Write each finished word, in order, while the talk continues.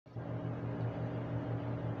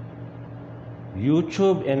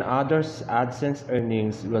YouTube and other AdSense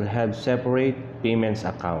earnings will have separate payments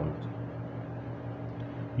account.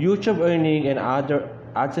 YouTube earning and other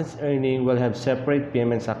AdSense earning will have separate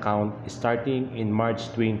payments account starting in March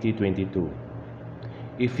 2022.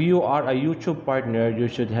 If you are a YouTube partner, you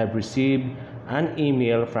should have received an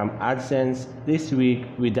email from AdSense this week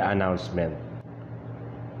with the announcement.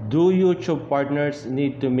 Do YouTube partners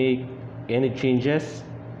need to make any changes?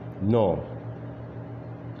 No.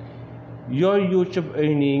 Your YouTube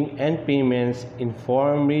earning and payments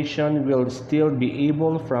information will still be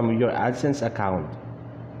able from your AdSense account.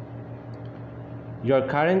 Your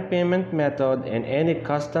current payment method and any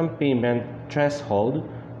custom payment threshold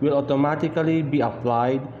will automatically be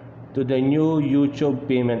applied to the new YouTube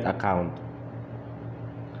payment account.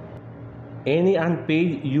 Any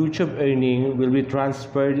unpaid YouTube earning will be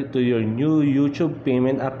transferred to your new YouTube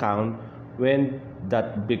payment account when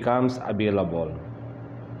that becomes available.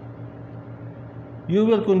 You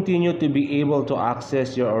will continue to be able to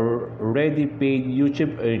access your already paid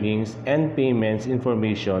YouTube earnings and payments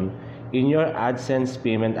information in your AdSense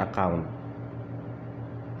payment account.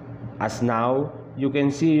 As now, you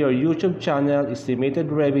can see your YouTube channel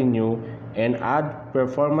estimated revenue and ad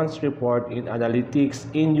performance report in Analytics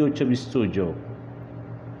in YouTube Studio.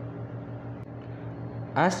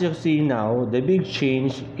 As you see now, the big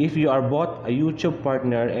change, if you are both a YouTube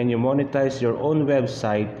partner and you monetize your own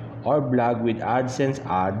website or blog with AdSense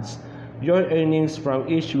ads, your earnings from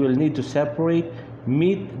each will need to separate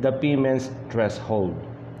meet the payments threshold.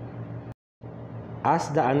 As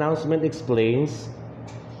the announcement explains,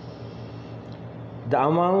 the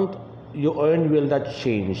amount you earn will not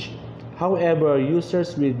change. However,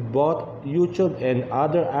 users with both YouTube and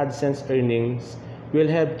other AdSense earnings will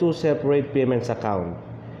have two separate payments accounts.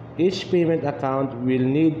 Each payment account will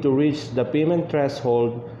need to reach the payment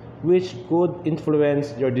threshold, which could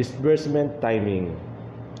influence your disbursement timing.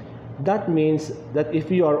 That means that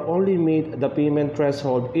if you are only meet the payment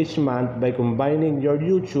threshold each month by combining your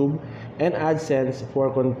YouTube and AdSense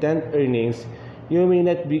for content earnings, you may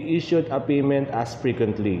not be issued a payment as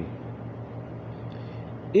frequently.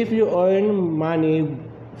 If you earn money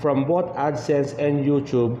from both AdSense and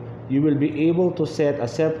YouTube, you will be able to set a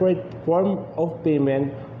separate form of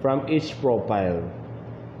payment from each profile.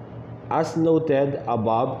 As noted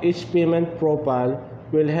above, each payment profile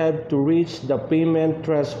will have to reach the payment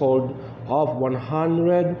threshold of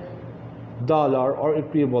 $100 or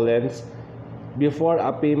equivalents before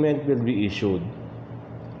a payment will be issued.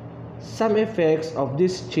 Some effects of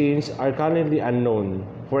this change are currently unknown.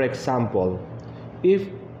 For example, if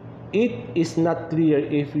it is not clear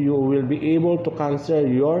if you will be able to cancel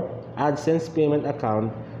your AdSense payment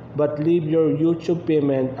account but leave your YouTube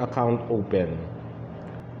payment account open.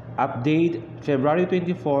 Update February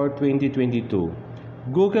 24, 2022.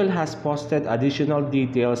 Google has posted additional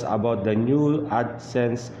details about the new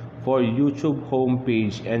AdSense for YouTube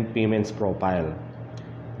homepage and payments profile.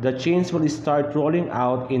 The change will start rolling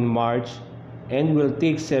out in March and will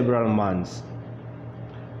take several months.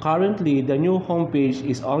 Currently, the new homepage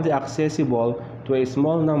is only accessible to a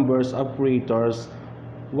small number of creators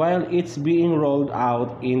while it's being rolled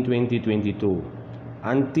out in 2022.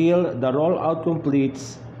 Until the rollout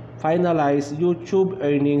completes, finalized YouTube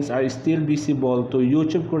earnings are still visible to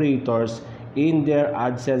YouTube creators in their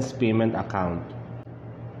AdSense payment account.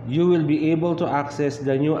 You will be able to access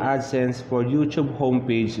the new AdSense for YouTube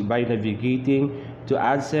homepage by navigating to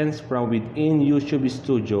AdSense from within YouTube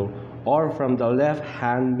Studio or from the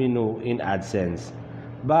left-hand menu in AdSense.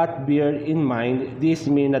 But bear in mind, this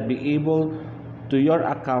may not be able to your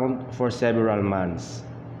account for several months.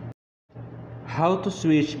 How to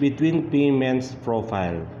switch between payments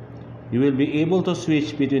profile. You will be able to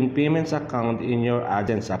switch between payments account in your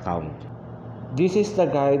AdSense account. This is the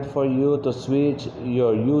guide for you to switch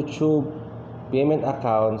your YouTube payment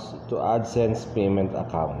accounts to AdSense payment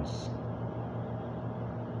accounts.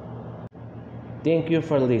 Thank you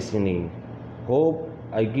for listening. Hope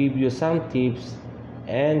I give you some tips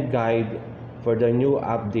and guide for the new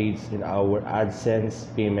updates in our AdSense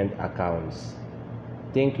payment accounts.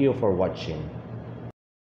 Thank you for watching.